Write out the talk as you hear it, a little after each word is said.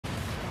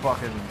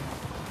fucking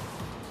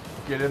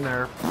get in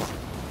there.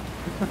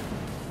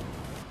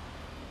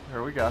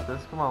 Here, we got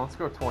this. Come on, let's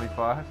go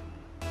 25.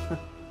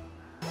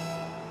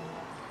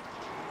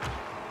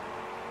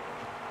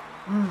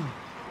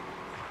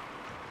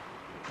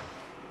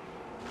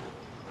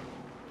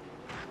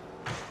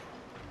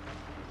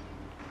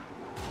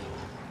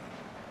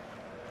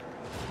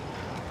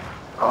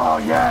 Oh,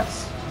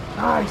 yes!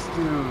 Nice,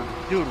 dude.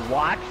 Dude,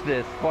 watch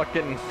this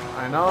fucking...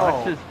 I know.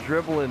 Watch this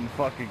dribbling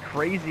fucking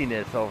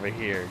craziness over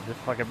here. Just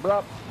fucking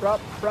brup,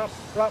 brup, brup,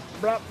 brup,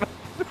 brup.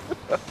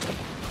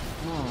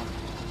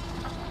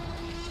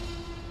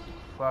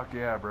 Fuck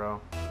yeah, bro.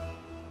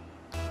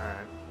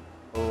 Alright.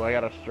 Oh, I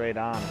got a straight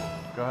on.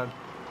 Go ahead.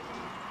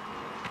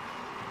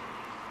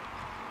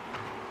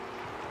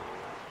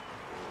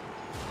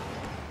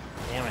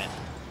 Damn it.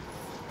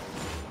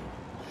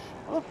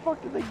 How the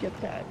fuck did they get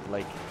that?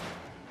 Like,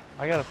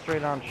 I got a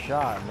straight on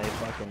shot and they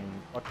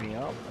fucking fucked me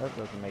up? That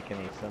doesn't make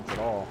any sense at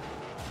all.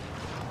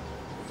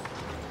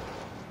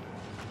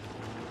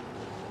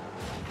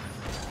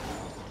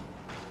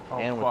 Oh,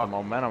 and with fuck. the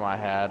momentum I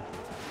had.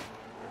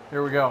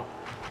 Here we go.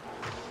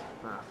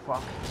 Ah,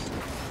 fuck.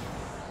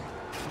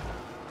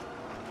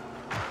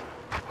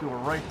 Do it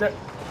right there.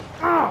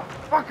 Ah,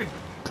 fucking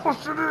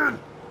push it in.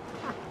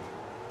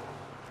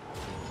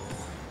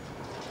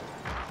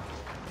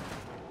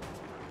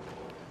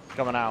 It's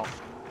coming out.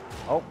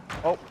 Oh,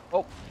 oh,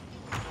 oh.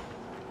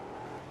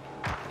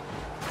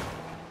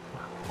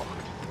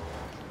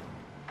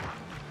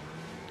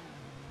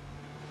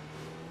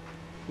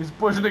 He's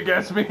pushing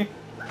against me.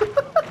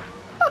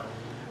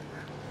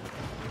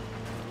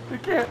 You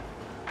can't.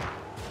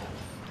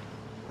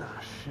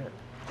 Ah, shit.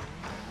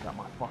 Got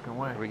my fucking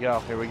way. Here we go,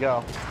 here we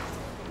go.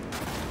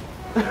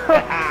 Look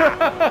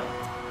at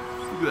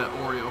that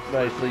Oreo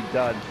flip. Nicely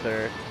done,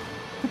 sir.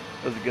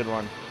 That was a good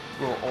one.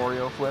 Little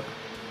Oreo flip.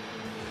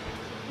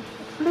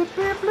 Flip,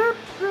 flip, flip,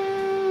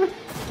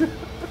 flip.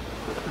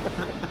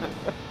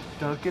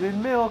 Dunk it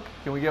in milk.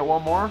 Can we get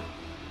one more?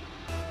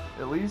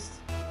 At least?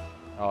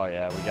 Oh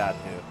yeah, we got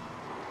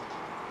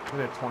to.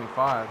 We're at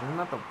 25. Isn't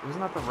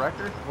that the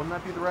record? Wouldn't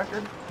that be the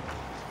record?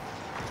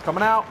 It's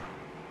coming out.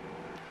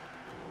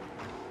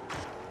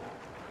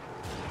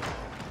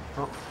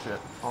 Oh shit.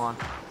 Hold on.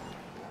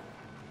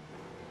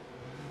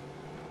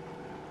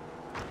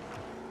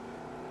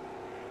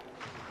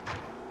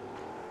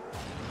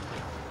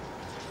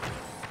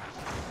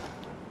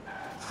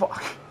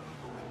 Fuck.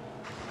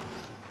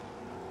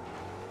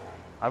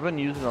 I've been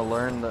using to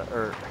learn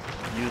the,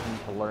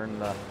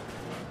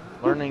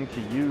 learning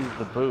to use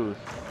the boost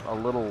a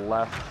little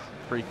less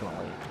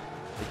frequently.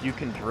 Like you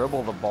can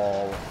dribble the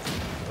ball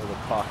or the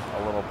puck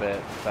a little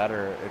bit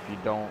better if you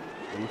don't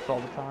boost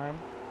all the time.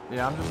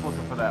 Yeah, I'm just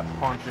looking for that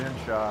punch-in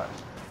shot.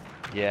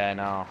 Yeah, I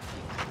know.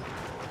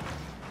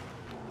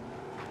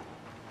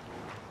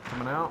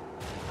 Coming out.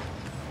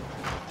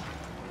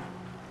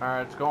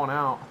 Alright, it's going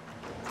out.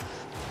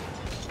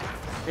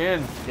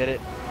 In. Get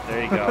it?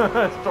 There you go.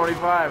 It's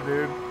 25,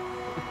 dude.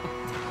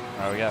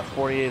 Alright, we got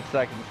 48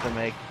 seconds to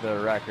make the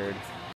record.